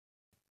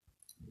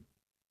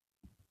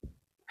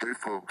Hey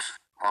folks,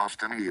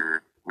 Austin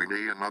here, with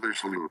another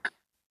salute.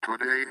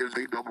 Today is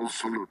a double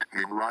salute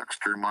in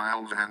Rockster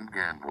Miles and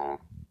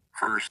Gamble.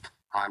 First,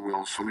 I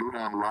will salute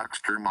on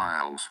Rockster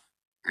Miles.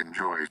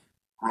 Enjoy.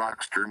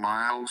 Rockster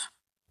Miles?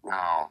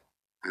 Wow.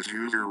 This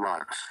user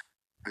rocks.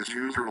 This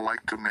user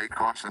like to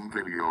make awesome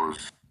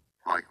videos.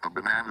 Like the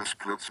Banana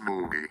Splits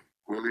movie,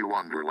 Willy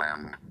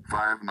Wonderland,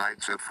 Five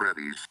Nights at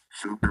Freddy's,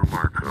 Super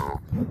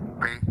Marco,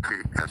 Paint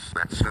PS,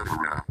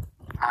 etc.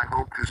 I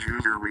hope this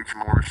user reach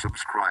more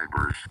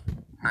subscribers.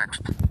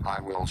 Next, I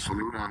will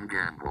salute on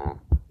Gamble.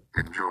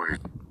 Enjoy.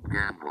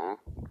 Gamble?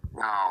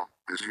 Wow,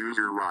 this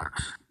user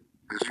rocks.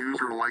 This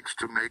user likes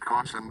to make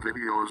awesome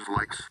videos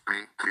like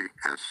Paint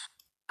PS,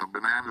 the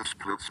Banana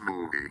Splits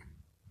movie,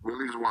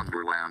 Willy's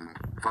Wonderland,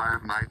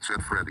 Five Nights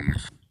at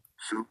Freddy's,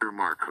 Super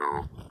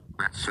Marco,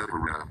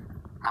 etc.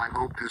 I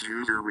hope this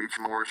user reach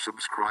more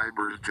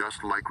subscribers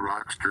just like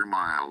Rockster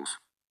Miles.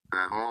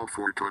 That's all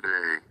for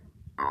today.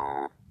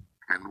 Oh,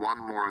 and one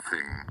more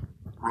thing.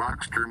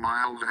 Rockster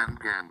Miles and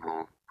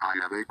Gamble, I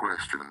have a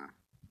question.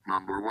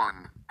 Number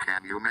 1,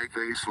 can you make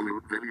a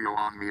salute video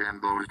on me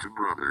and those two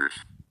brothers?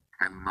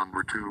 And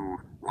number 2,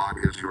 what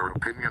is your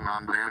opinion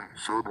on Dan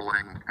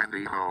Sobling and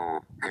EO?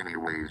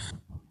 Anyways,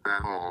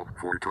 that's all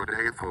for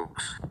today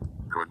folks.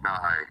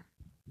 Goodbye.